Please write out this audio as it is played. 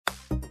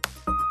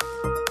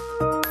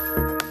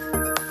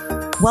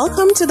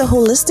Welcome to the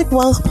Holistic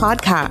Wealth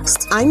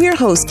Podcast. I'm your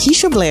host,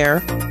 Keisha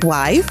Blair,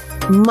 wife,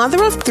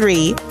 mother of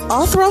 3,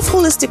 author of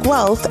Holistic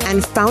Wealth,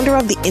 and founder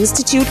of the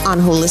Institute on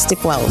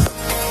Holistic Wealth.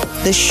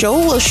 The show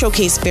will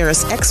showcase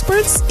various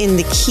experts in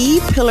the key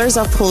pillars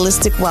of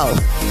holistic wealth.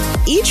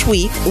 Each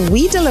week,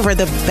 we deliver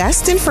the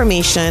best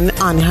information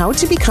on how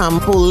to become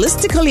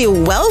holistically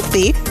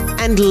wealthy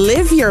and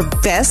live your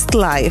best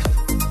life.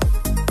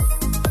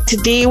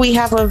 Today, we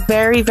have a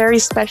very, very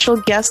special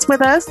guest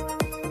with us.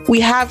 We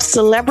have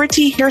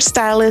celebrity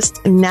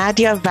hairstylist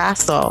Nadia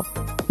Vassell.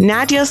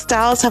 Nadia's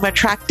styles have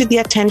attracted the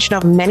attention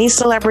of many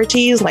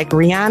celebrities like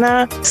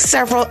Rhianna,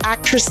 several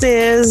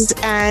actresses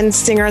and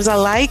singers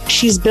alike.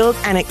 She's built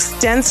an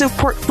extensive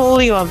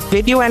portfolio of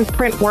video and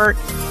print work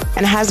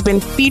and has been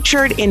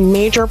featured in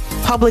major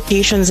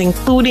publications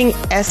including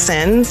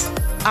Essence,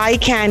 Eye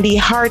Candy,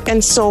 Heart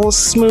and Soul,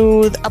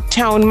 Smooth,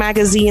 Uptown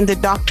Magazine, The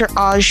Dr.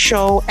 Oz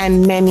Show,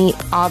 and many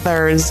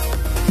others.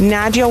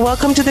 Nadia,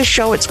 welcome to the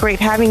show. It's great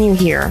having you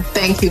here.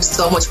 Thank you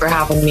so much for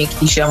having me,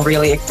 Keisha. I'm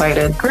really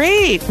excited.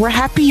 Great. We're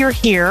happy you're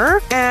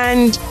here.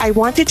 And I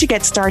wanted to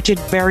get started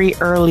very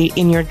early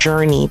in your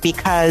journey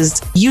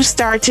because you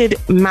started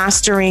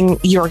mastering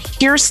your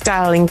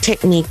hairstyling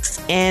techniques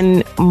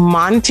in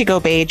Montego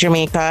Bay,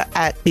 Jamaica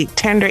at the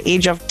tender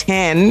age of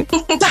 10.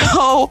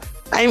 So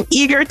I'm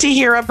eager to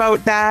hear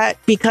about that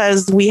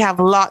because we have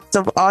lots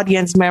of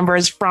audience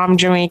members from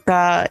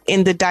Jamaica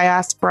in the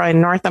diaspora in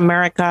North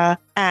America.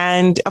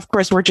 And of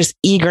course, we're just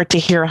eager to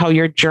hear how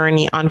your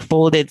journey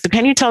unfolded. So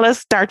can you tell us,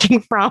 starting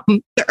from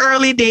the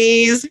early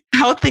days,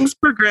 how things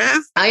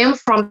progressed? I am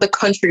from the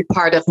country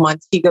part of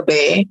Montego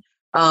Bay,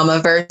 a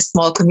very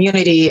small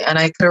community. And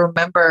I can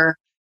remember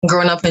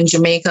growing up in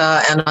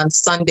Jamaica, and on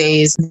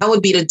Sundays, that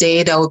would be the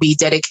day that would be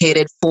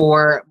dedicated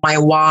for my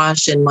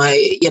wash and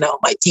my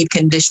deep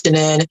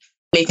conditioning,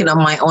 making up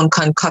my own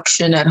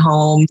concoction at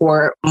home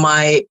for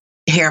my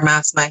hair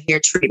mask, my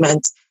hair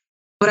treatment.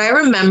 But I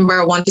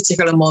remember one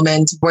particular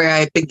moment where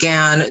I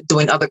began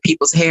doing other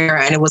people's hair,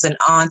 and it was an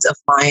aunt of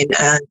mine,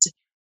 and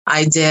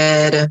I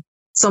did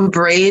some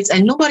braids,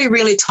 and nobody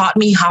really taught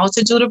me how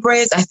to do the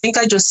braids. I think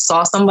I just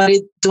saw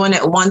somebody doing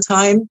it one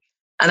time,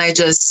 and I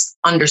just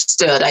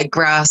understood. I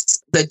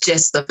grasped the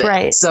gist of it.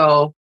 Right.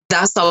 So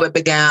that's how it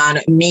began.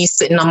 Me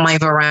sitting on my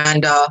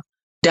veranda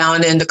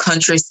down in the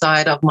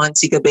countryside of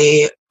Montego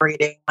Bay,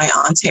 braiding my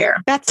aunt's hair.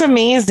 That's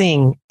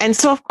amazing. And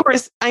so, of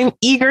course, I'm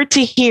eager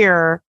to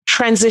hear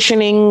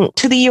transitioning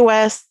to the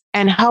US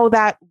and how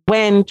that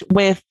went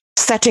with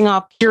setting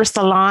up hair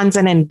salons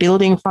and then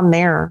building from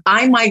there.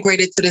 I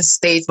migrated to the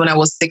States when I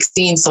was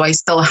 16, so I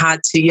still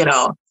had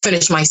to,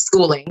 finish my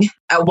schooling.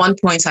 At one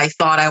point, I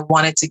thought I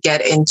wanted to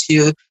get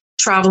into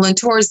travel and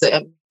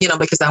tourism,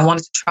 because I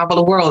wanted to travel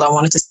the world. I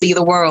wanted to see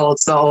the world.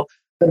 So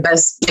the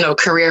best,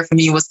 career for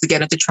me was to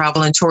get into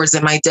travel and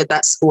tourism. I did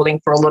that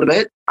schooling for a little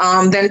bit.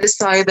 Then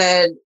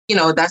decided,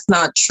 that's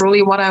not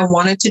truly what I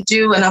wanted to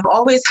do. And I've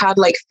always had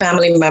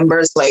family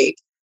members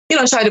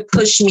try to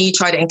push me,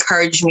 try to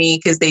encourage me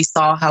because they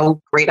saw how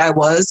great I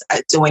was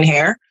at doing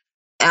hair.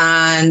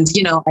 And,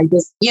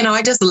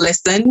 I just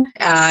listened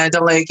and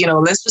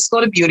I'm let's just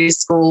go to beauty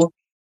school.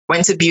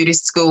 Went to beauty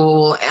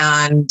school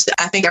and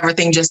I think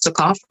everything just took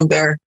off from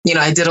there.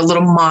 I did a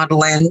little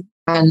modeling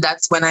and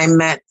that's when I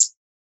met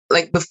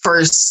the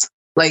first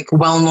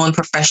well-known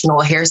professional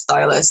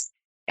hairstylist.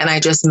 And I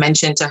just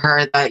mentioned to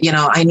her that,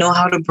 I know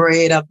how to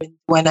braid. I've been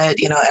doing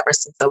it, ever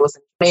since I was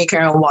in Jamaica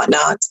and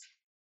whatnot.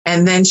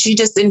 And then she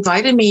just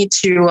invited me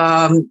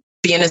to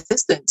be an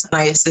assistant. And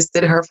I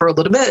assisted her for a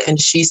little bit.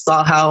 And she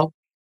saw how,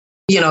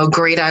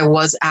 great I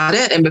was at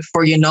it. And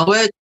before you know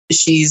it,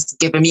 she's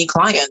given me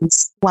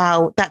clients.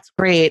 Wow, that's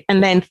great.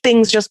 And then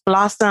things just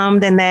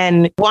blossomed. And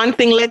then one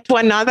thing led to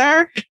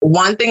another.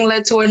 One thing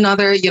led to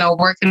another,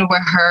 working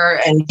with her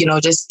and,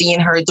 just seeing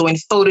her doing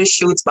photo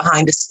shoots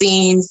behind the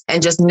scenes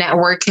and just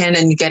networking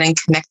and getting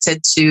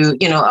connected to,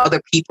 other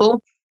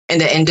people in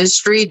the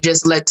industry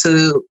just led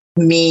to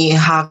me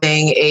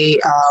having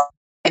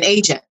an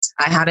agent.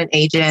 I had an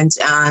agent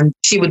and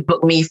she would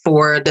book me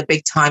for the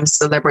big time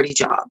celebrity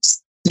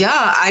jobs.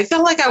 Yeah, I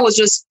felt like I was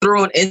just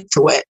thrown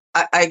into it.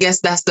 I guess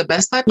that's the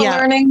best type of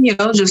learning,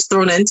 just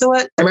thrown into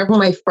it. I remember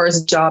my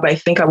first job, I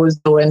think it was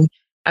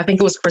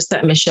for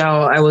Set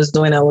Michelle. I was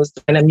doing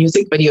a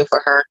music video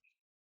for her.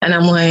 And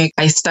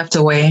I stepped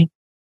away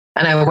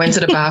and I went to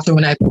the bathroom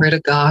and I prayed to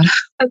God.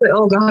 I said,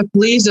 oh God,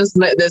 please just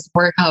let this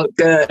work out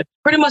good.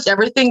 Pretty much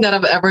everything that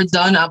I've ever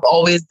done, I've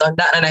always done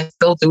that. And I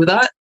still do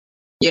that.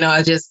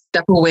 I just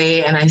step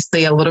away and I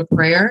say a little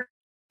prayer.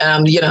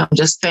 I'm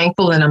just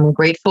thankful and I'm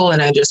grateful.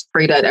 And I just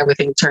pray that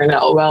everything turned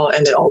out well.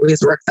 And it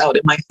always works out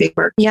in my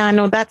favor. Yeah,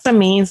 no, that's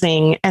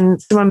amazing.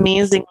 And some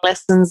amazing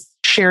lessons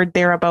shared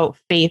there about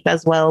faith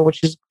as well,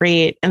 which is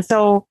great. And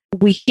so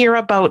we hear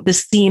about the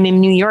scene in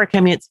New York.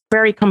 I mean, it's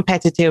very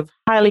competitive,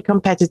 highly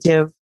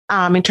competitive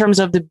in terms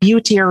of the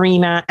beauty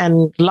arena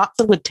and lots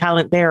of good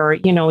talent there,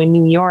 in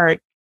New York.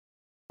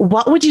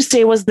 What would you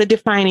say was the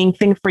defining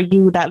thing for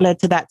you that led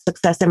to that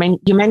success? I mean,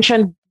 you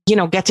mentioned,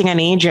 getting an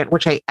agent,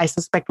 which I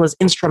suspect was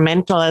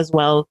instrumental as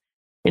well.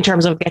 in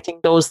terms of getting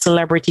those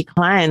celebrity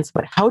clients.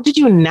 But how did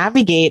you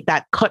navigate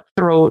that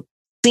cutthroat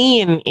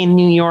scene in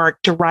New York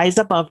to rise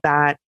above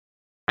that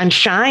and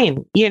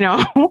shine, you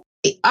know?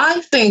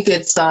 I think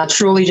it's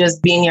truly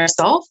just being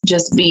yourself,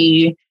 just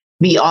be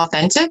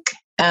authentic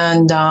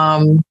and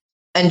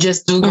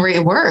just do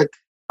great work.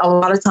 A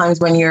lot of times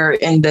when you're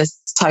in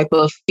this type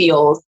of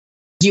field,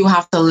 you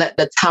have to let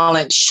the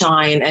talent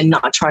shine and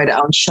not try to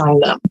outshine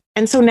them.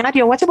 And so,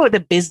 Nadia, what about the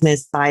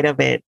business side of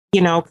it?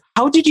 You know,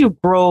 how did you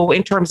grow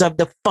in terms of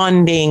the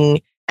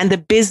funding and the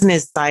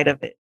business side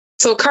of it?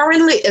 So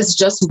currently it's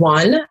just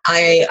one.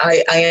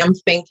 I am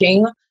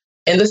thinking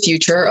in the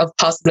future of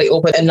possibly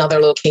open another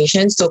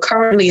location. So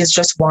currently it's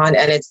just one,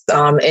 and it's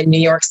in New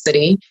York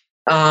City.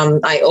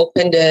 I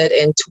opened it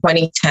in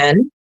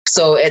 2010.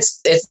 So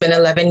it's been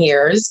 11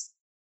 years.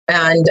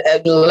 And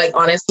like,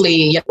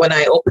 honestly, when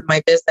I opened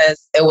my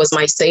business, it was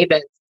my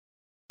savings,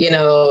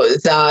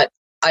 that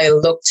I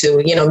looked to,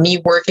 me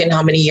working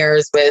how many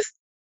years with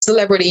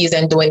celebrities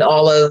and doing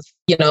all of,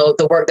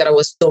 the work that I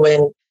was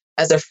doing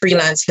as a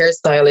freelance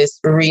hairstylist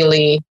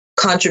really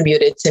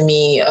contributed to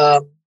me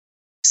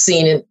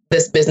seeing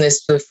this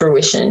business to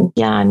fruition.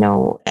 Yeah,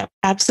 no,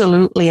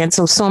 absolutely. And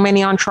so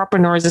many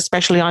entrepreneurs,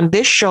 especially on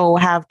this show,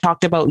 have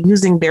talked about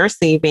using their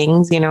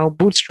savings,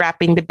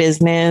 bootstrapping the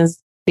business,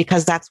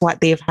 because that's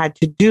what they've had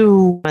to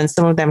do. And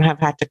some of them have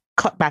had to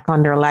cut back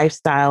on their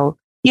lifestyle,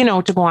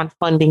 to go on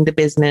funding the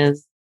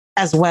business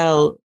as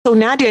well. So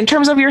Nadia, in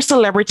terms of your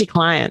celebrity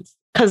clients,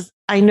 because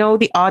I know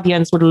the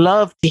audience would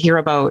love to hear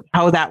about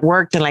how that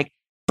worked. And like,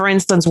 for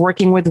instance,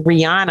 working with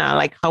Rhianna,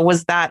 like, how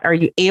was that? Are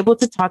you able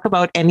to talk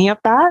about any of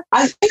that?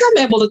 I think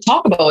I'm able to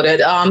talk about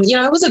it.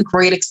 It was a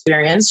great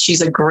experience.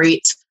 She's a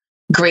great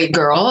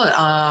girl.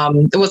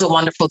 It was a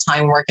wonderful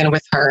time working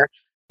with her.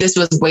 This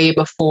was way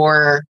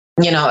before,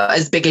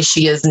 as big as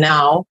she is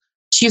now.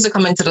 She used to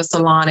come into the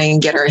salon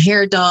and get her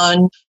hair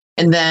done.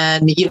 And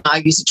then,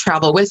 I used to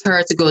travel with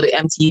her to go to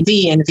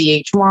MTV and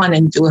VH1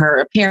 and do her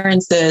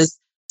appearances.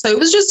 So it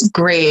was just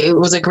great. It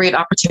was a great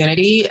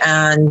opportunity,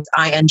 and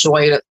I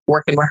enjoyed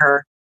working with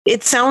her.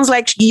 It sounds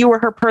like you were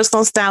her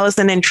personal stylist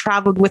and then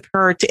traveled with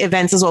her to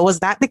events as well. Was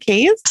that the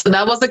case? So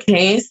that was the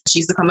case. She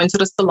used to come into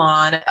the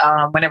salon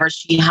whenever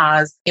she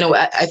has,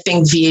 I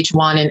think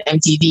VH1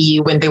 and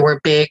MTV, when they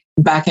were big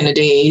back in the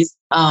days.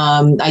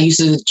 I used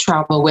to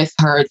travel with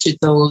her to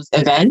those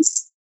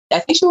events. I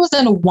think she was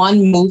in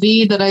one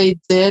movie that I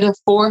did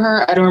for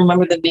her. I don't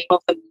remember the name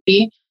of the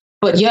movie.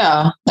 But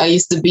yeah, I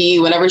used to be,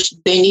 whenever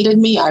they needed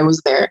me, I was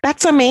there.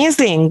 That's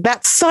amazing.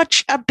 That's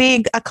such a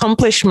big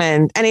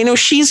accomplishment. And I know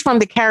she's from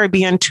the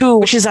Caribbean too,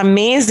 which is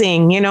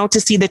amazing,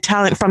 to see the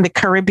talent from the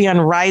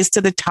Caribbean rise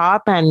to the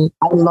top. And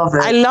I love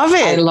it. I love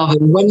it. I love it.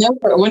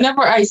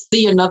 Whenever I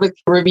see another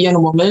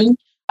Caribbean woman,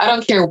 I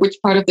don't care which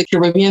part of the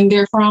Caribbean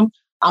they're from,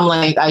 I'm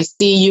like, I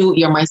see you,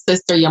 you're my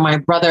sister, you're my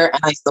brother,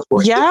 and I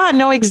support you. Yeah,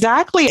 no,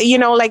 exactly.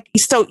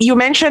 So you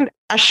mentioned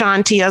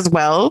Ashanti as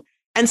well.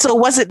 And so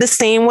was it the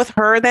same with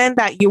her then,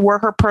 that you were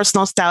her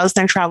personal stylist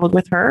and traveled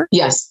with her?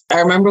 Yes. I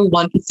remember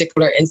one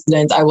particular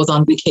incident. I was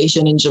on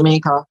vacation in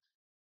Jamaica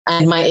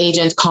and my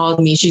agent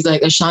called me. She's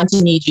like,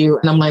 Ashanti needs you.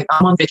 And I'm like,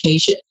 I'm on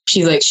vacation.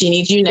 She's like, she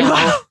needs you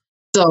now.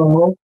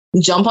 So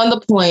jump on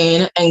the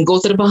plane and go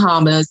to the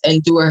Bahamas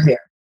and do her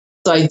hair.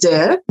 So I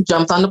did,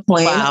 jumped on the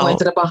plane, went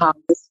to the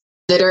Bahamas,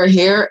 did her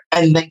hair,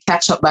 and then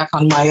catch up back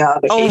on my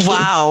vacation. Oh,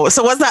 wow.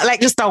 So was that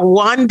like just a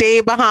 1-day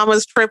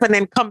Bahamas trip and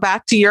then come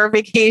back to your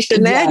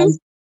vacation then?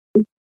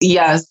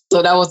 Yes.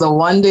 So that was a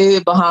 1-day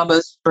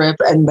Bahamas trip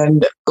and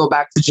then go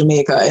back to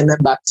Jamaica and then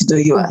back to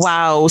the US.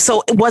 Wow.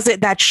 So was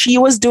it that she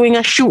was doing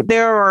a shoot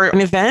there or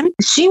an event?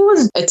 She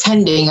was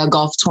attending a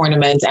golf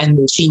tournament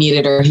and she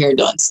needed her hair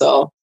done.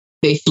 So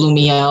they flew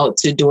me out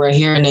to do her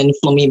hair and then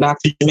flew me back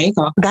to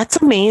Jamaica. That's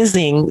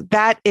amazing.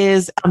 That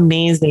is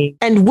amazing.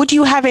 And would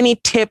you have any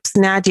tips,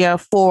 Nadia,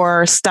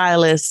 for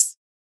stylists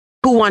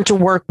who want to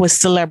work with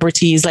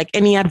celebrities? Like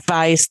any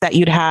advice that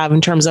you'd have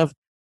in terms of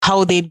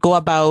how they'd go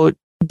about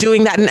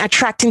doing that and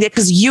attracting it?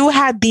 Because you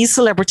had these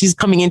celebrities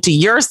coming into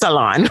your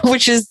salon,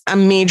 which is a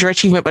major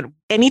achievement. But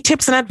any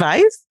tips and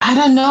advice? I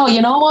don't know.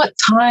 You know what?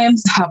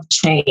 Times have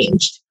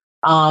changed.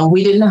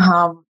 We didn't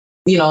have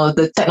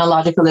the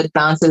technological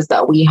advances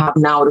that we have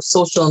now, the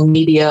social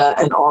media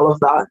and all of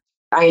that.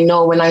 I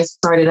know when I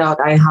started out,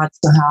 I had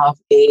to have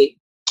a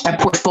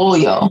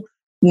portfolio.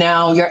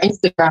 Now your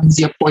Instagram is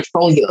your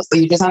portfolio. So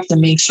you just have to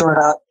make sure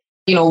that,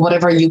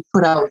 whatever you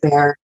put out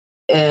there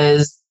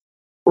is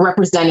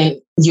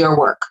representing your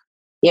work.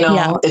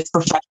 It's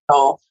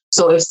professional.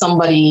 So if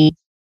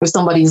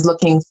somebody's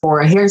looking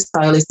for a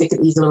hairstylist, they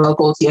could easily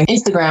go to your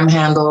Instagram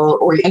handle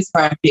or your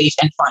Instagram page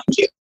and find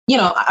you.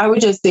 I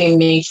would just say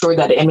make sure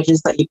that the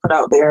images that you put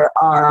out there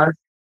are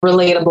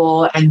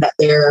relatable and that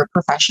they're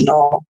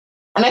professional.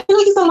 And I feel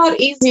like it's a lot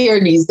easier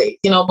these days.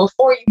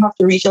 Before you have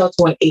to reach out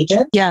to an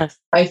agent. Yes.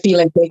 I feel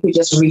like they could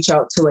just reach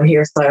out to a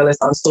hairstylist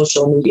on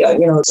social media,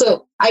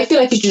 So I feel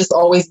like you should just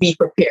always be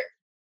prepared.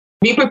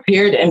 Be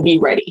prepared and be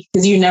ready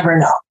because you never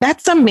know.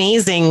 That's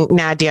amazing,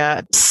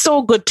 Nadia.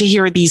 So good to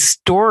hear these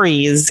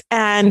stories.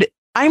 And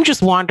I'm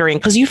just wondering,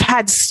 because you've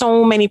had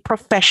so many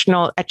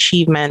professional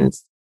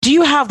achievements. Do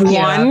you have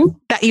one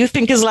that you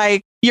think is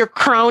like your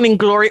crowning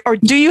glory? Or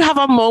do you have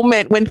a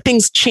moment when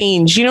things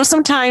change? You know,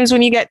 sometimes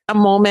when you get a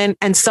moment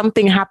and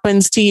something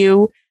happens to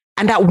you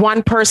and that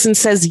one person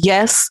says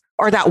yes,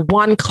 or that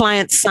one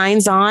client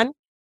signs on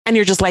and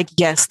you're just like,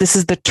 yes, this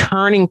is the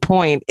turning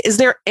point. Is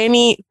there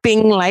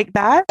anything like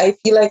that? I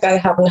feel like I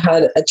haven't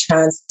had a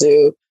chance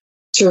to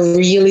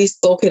really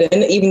soak it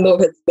in, even though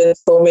it's been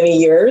so many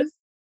years.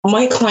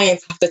 My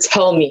clients have to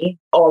tell me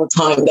all the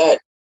time that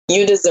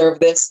you deserve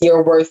this,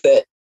 you're worth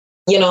it.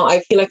 You know, I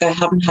feel like I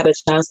haven't had a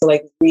chance to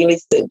like really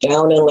sit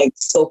down and like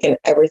soak in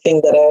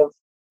everything that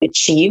I've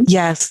achieved.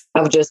 Yes.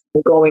 I've just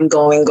been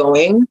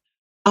going.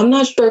 I'm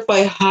not sure if I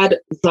had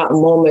that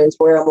moment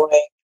where I'm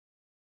like,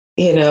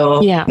 you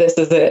know, this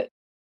is it,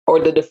 or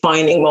the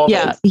defining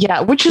moment.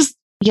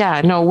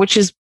 Which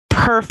is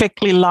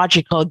perfectly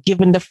logical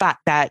given the fact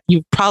that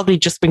you've probably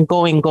just been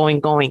going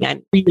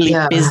and really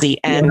busy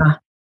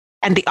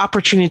and the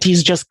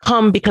opportunities just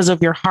come because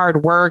of your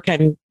hard work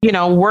and, you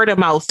know, word of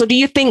mouth. So do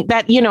you think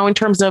that, you know, in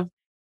terms of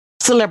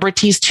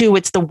celebrities too,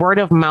 it's the word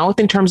of mouth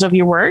in terms of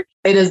your work?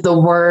 It is the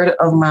word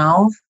of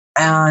mouth.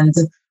 And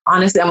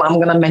honestly, I'm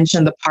going to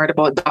mention the part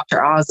about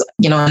Dr. Oz,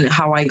 you know, and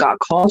how I got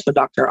called for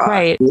Dr. Oz.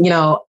 Right. You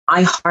know,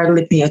 I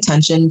hardly pay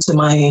attention to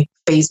my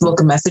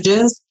Facebook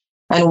messages.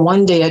 And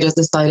one day I just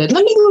decided,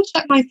 let me go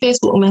check my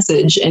Facebook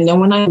message. And then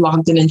when I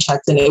logged in and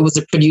checked in, it was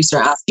a producer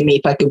asking me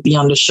if I could be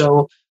on the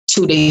show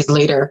 2 days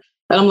later.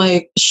 And I'm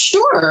like,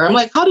 sure. I'm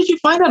like, how did you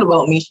find out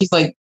about me? She's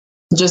like,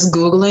 just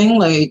Googling,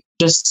 like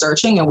just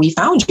searching, and we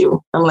found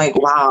you. I'm like,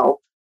 wow,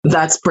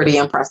 that's pretty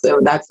impressive.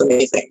 That's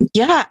amazing.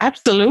 Yeah,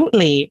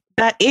 absolutely.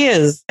 That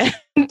is.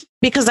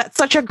 Because that's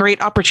such a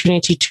great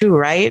opportunity too,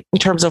 right? In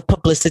terms of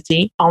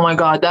publicity. Oh my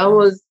God, that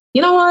was,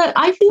 you know what?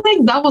 I feel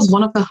like that was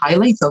one of the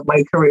highlights of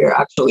my career,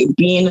 actually.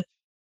 Being,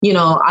 you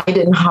know, I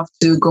didn't have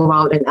to go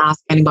out and ask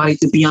anybody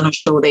to be on a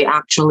show. They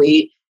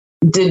actually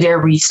did their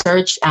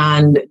research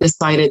and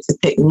decided to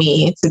pick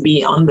me to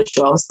be on the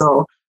show.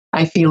 So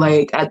I feel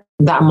like at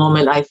that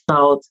moment, I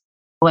felt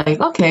like,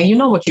 okay, you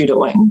know what you're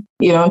doing.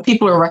 You know,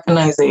 people are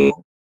recognizing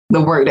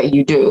the work that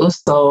you do.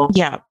 So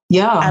yeah,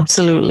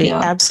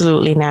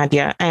 absolutely,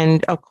 Nadia.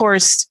 And of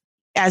course,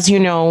 as you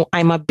know,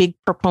 I'm a big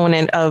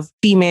proponent of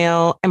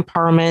female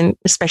empowerment,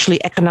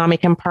 especially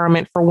economic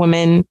empowerment for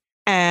women.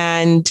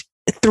 And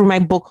through my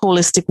book,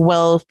 Holistic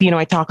Wealth, you know,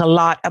 I talk a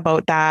lot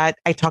about that.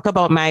 I talk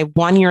about my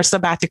 1 year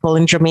sabbatical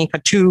in Jamaica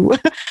too.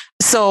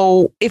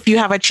 So if you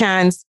have a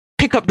chance,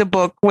 pick up the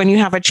book when you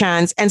have a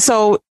chance. And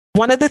so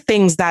one of the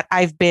things that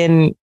I've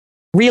been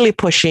really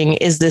pushing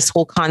is this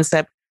whole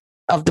concept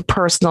of the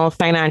personal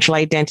financial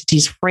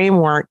identities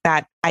framework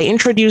that I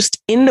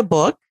introduced in the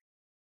book.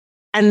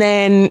 And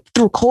then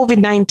through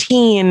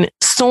COVID-19,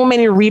 so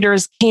many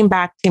readers came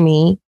back to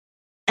me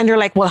and they're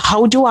like, well,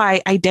 how do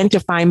I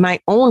identify my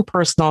own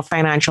personal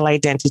financial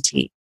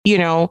identity? You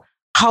know,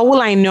 how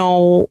will I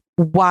know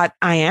what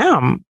I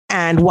am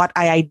and what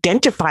I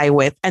identify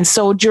with? And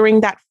so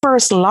during that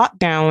first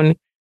lockdown,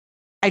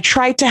 I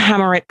tried to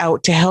hammer it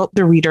out to help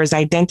the readers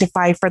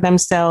identify for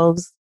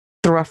themselves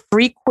through a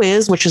free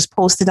quiz, which is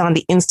posted on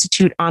the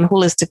Institute on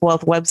Holistic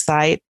Wealth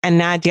website. And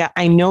Nadia,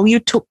 I know you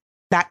took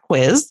that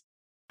quiz,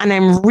 and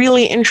I'm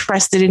really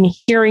interested in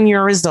hearing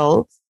your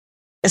results,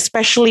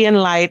 especially in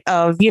light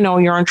of, you know,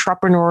 your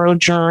entrepreneurial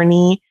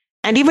journey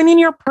and even in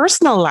your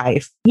personal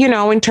life, you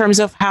know, in terms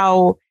of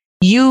how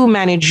you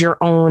manage your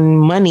own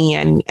money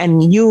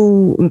and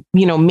you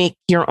know, make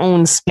your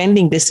own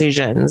spending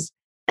decisions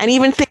and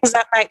even things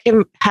that might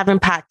have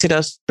impacted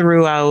us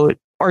throughout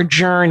our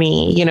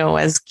journey, you know,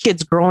 as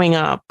kids growing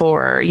up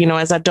or, you know,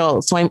 as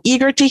adults. So I'm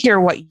eager to hear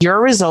what your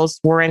results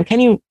were. And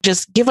can you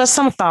just give us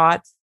some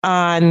thoughts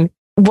on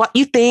what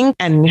you think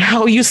and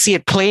how you see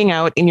it playing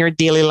out in your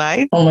daily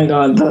life? Oh my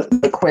God,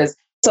 the quiz.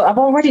 So I've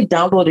already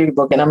downloaded the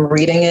book and I'm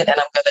reading it and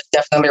I'm going to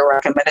definitely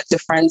recommend it to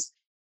friends.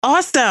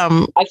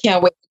 Awesome. I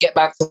can't wait to get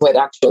back to it,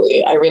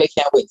 actually. I really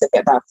can't wait to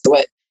get back to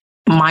it.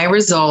 My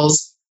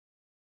results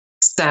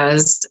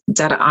says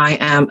that I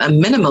am a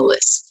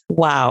minimalist.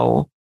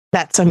 Wow.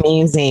 That's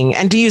amazing.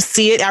 And do you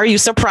see it? Are you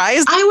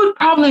surprised? I would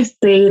probably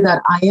say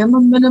that I am a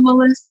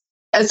minimalist.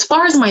 As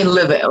far as my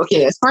living,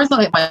 as far as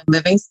like my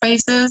living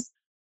spaces,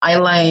 I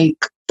like,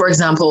 for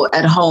example,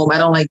 at home, I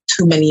don't like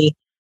too many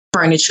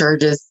furniture,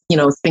 just, you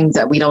know, things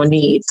that we don't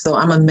need. So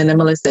I'm a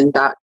minimalist in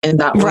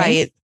that way.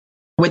 Right.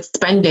 With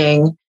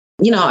spending,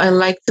 you know, I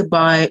like to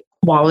buy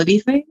quality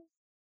things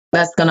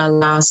that's going to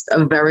last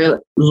a very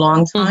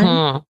long time.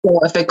 Mm-hmm.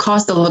 So if it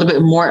costs a little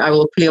bit more, I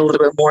will pay a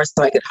little bit more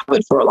so I could have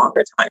it for a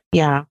longer time.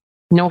 Yeah.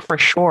 No, for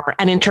sure.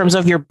 And in terms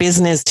of your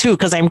business too,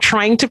 because I'm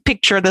trying to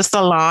picture the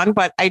salon,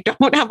 but I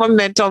don't have a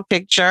mental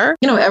picture.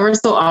 You know, ever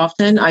so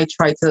often I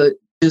try to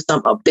do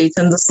some updates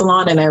in the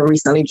salon, and I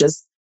recently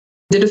just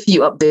did a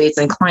few updates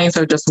and clients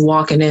are just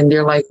walking in.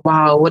 They're like,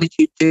 wow, what did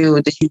you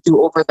do? Did you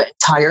do over the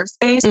entire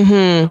space?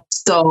 Mm-hmm.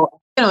 So,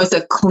 you know, it's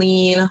a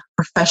clean,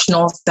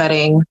 professional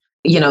setting.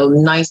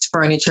 nice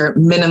furniture,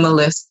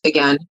 minimalist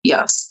again.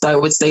 Yes, I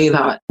would say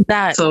that.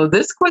 So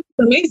this quite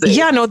amazing.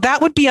 Yeah, no,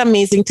 that would be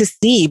amazing to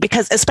see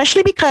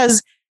especially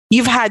because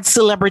you've had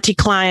celebrity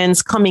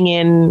clients coming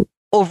in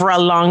over a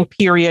long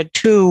period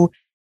too.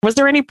 Was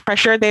there any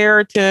pressure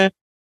there to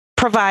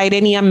provide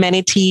any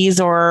amenities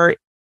or,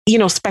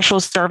 special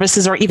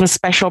services or even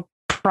special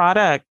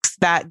products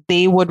that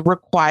they would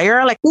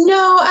require?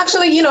 No,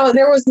 actually,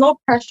 there was no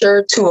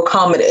pressure to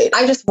accommodate.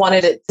 I just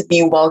wanted it to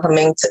be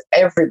welcoming to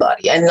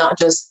everybody and not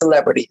just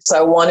celebrities. So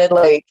I wanted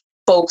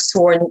folks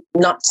who are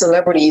not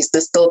celebrities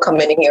to still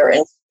come in here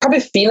and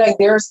probably feel like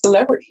they're a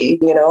celebrity,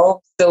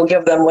 still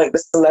give them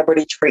the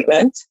celebrity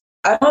treatment.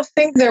 I don't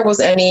think there was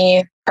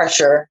any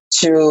pressure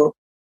to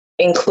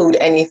include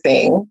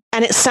anything.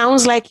 And it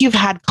sounds like you've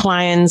had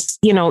clients,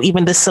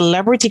 even the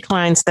celebrity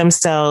clients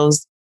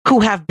themselves who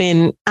have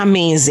been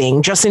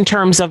amazing just in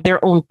terms of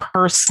their own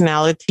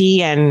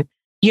personality and,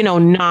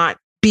 not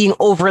being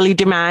overly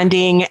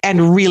demanding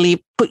and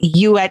really put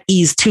you at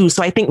ease too.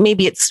 So I think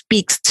maybe it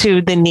speaks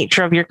to the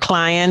nature of your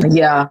client.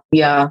 Yeah.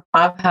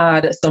 I've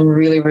had some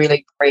really,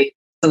 really great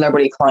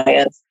celebrity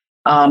clients.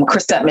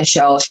 Chrisette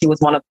Michelle, she was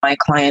one of my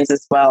clients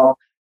as well.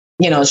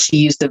 She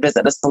used to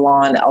visit the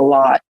salon a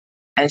lot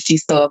and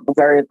she's still a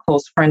very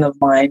close friend of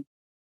mine.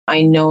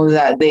 I know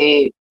that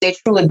they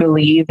truly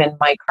believe in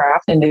my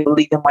craft and they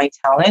believe in my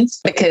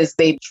talents because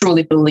they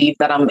truly believe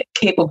that I'm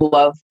capable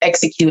of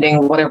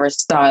executing whatever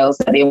styles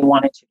that they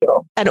wanted to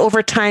do. And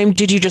over time,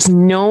 did you just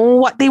know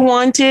what they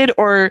wanted,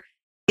 or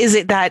is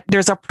it that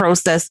there's a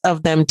process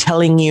of them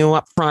telling you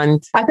up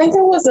front? I think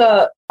it was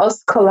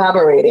us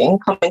collaborating,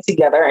 coming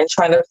together and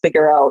trying to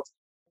figure out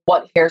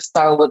what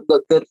hairstyle would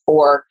look good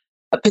for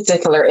a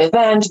particular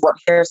event, what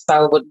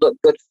hairstyle would look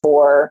good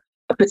for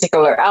a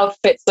particular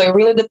outfit. So it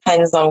really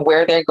depends on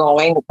where they're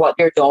going, what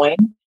you're doing.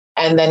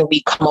 And then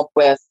we come up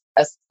with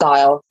a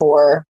style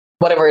for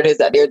whatever it is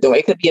that they're doing.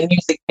 It could be a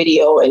music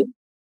video and,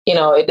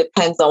 it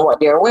depends on what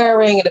they're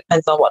wearing. It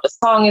depends on what the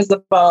song is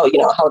about,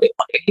 how they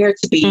want their hair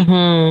to be.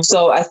 Mm-hmm.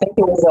 So I think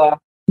it was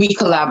we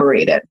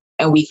collaborated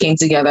and we came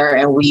together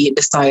and we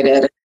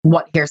decided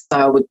what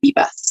hairstyle would be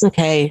best.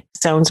 Okay.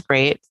 Sounds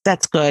great.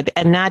 That's good.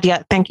 And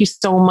Nadia, thank you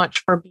so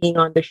much for being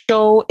on the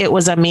show. It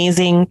was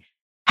amazing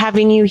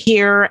having you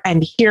here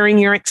and hearing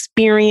your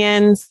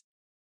experience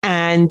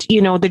and,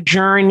 the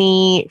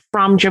journey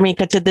from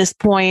Jamaica to this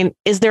point.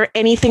 Is there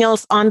anything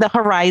else on the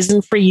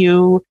horizon for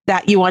you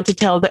that you want to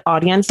tell the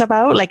audience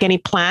about? Any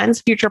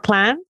plans, future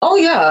plans? Oh,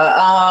 yeah.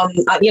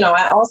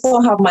 I also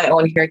have my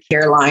own hair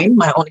care line,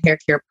 my own hair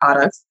care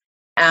products.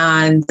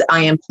 And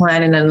I am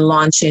planning on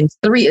launching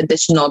 3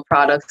 additional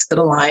products to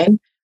the line,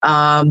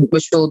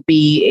 which will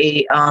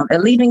be a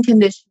leave-in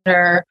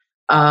conditioner,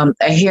 a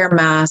hair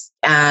mask,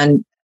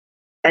 and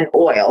an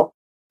oil.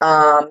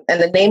 And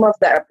the name of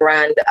that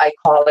brand,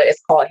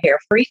 is called Hair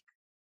Freak.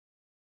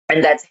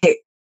 And that's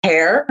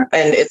hair,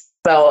 and it's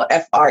spelled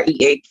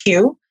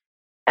FREAQ.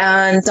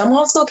 And I'm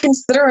also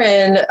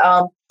considering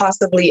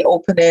possibly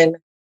opening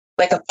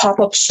a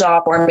pop-up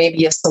shop or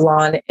maybe a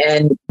salon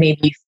in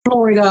maybe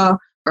Florida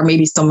or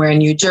maybe somewhere in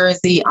New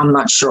Jersey. I'm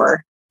not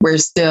sure. We're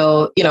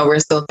still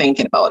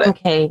thinking about it.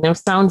 Okay, no,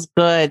 sounds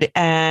good.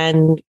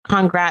 And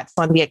congrats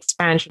on the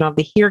expansion of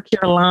the hair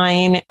care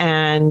line.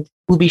 And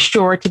we'll be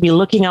sure to be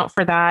looking out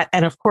for that.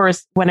 And of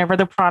course, whenever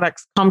the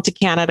products come to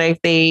Canada,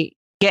 if they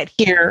get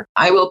here,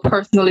 I will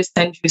personally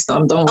send you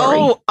some. Don't worry.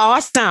 Oh,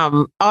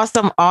 awesome.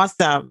 Awesome.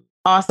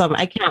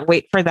 I can't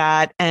wait for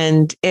that.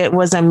 And it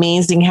was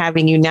amazing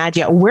having you,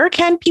 Nadia. Where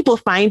can people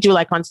find you,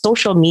 on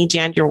social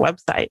media and your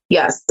website?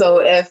 Yes.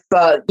 So if,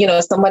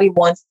 somebody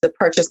wants to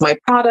purchase my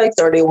products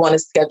or they want to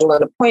schedule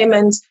an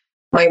appointment,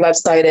 my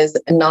website is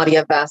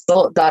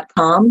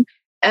nadiavassell.com.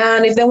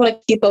 And if they want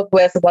to keep up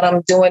with what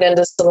I'm doing in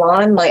the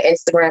salon, my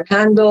Instagram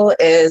handle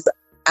is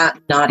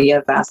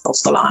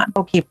 @NadiaVassellSalon.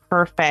 Okay,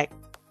 perfect.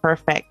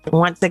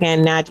 Once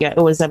again, Nadia,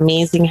 it was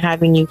amazing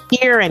having you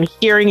here and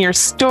hearing your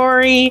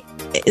story.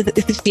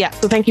 Yeah,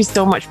 so thank you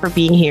so much for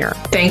being here.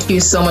 Thank you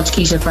so much,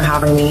 Keisha, for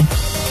having me.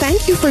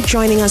 Thank you for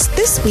joining us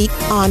this week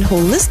on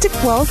Holistic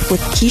Wealth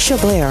with Keisha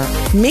Blair.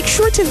 Make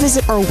sure to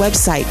visit our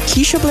website,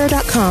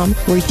 KeishaBlair.com,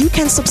 where you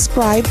can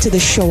subscribe to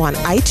the show on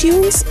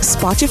iTunes,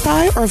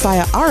 Spotify, or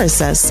via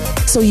RSS,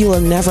 so you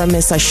will never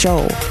miss a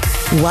show.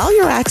 While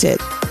you're at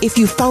it, if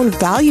you found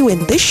value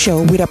in this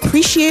show, we'd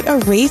appreciate a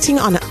rating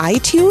on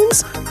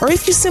iTunes, or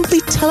if you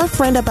simply tell a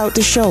friend about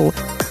the show,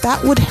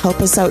 that would help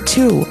us out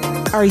too.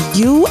 Are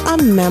you a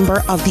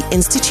member of the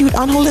Institute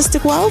on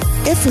Holistic Wealth?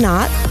 If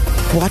not,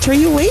 what are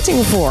you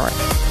waiting for?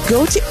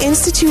 Go to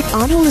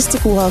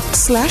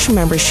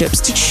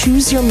instituteonholisticwealth.com/memberships to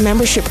choose your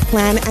membership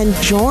plan and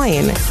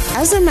join.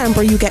 As a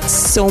member, you get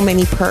so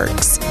many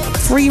perks.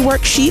 Free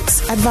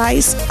worksheets,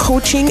 advice,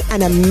 coaching,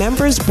 and a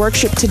member's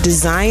workshop to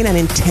design an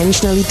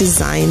intentionally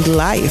designed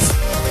life.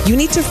 You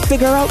need to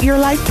figure out your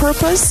life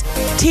purpose?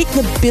 Take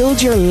the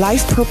Build Your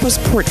Life Purpose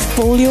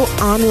Portfolio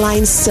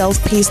online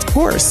self-paced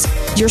course.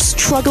 You're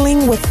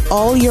struggling with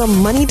all your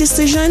money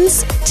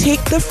decisions?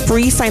 Take the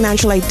free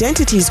financial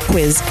identities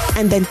quiz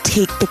and then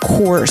take the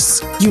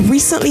course. You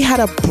recently had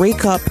a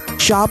breakup,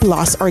 job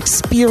loss or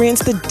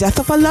experienced the death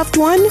of a loved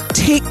one?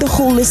 Take the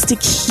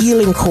Holistic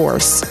Healing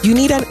course. You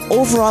need an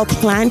overall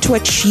plan to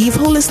achieve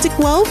holistic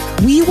wealth?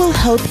 We will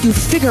help you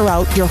figure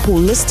out your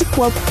holistic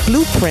wealth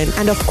blueprint.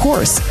 And of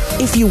course,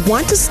 if you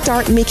want to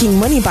start making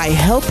money by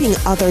helping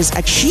others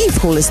achieve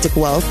holistic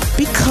wealth,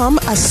 become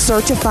a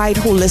certified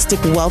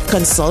holistic wealth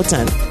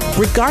consultant.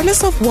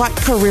 Regardless of what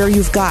career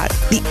you've got,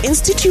 the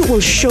Institute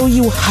will show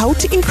you how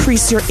to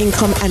increase your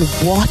income and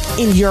walk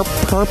in your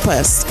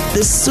purpose.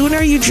 The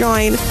sooner you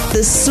join,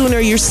 the sooner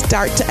you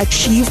start to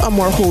achieve a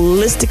more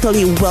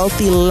holistically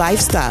wealthy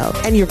lifestyle.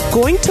 And you're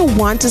going to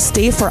want to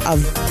stay for a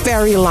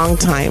very long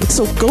time.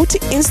 So go to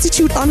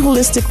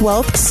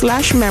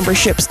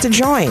instituteonholisticwealth.com/memberships to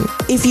join.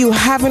 If you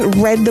haven't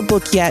read the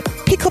book yet,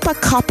 pick up a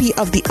copy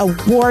of the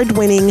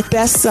award-winning,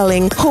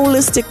 best-selling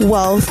Holistic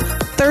Wealth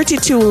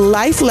 32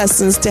 Life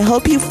Lessons to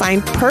help you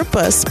find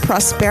purpose,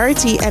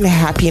 prosperity, and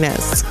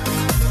happiness.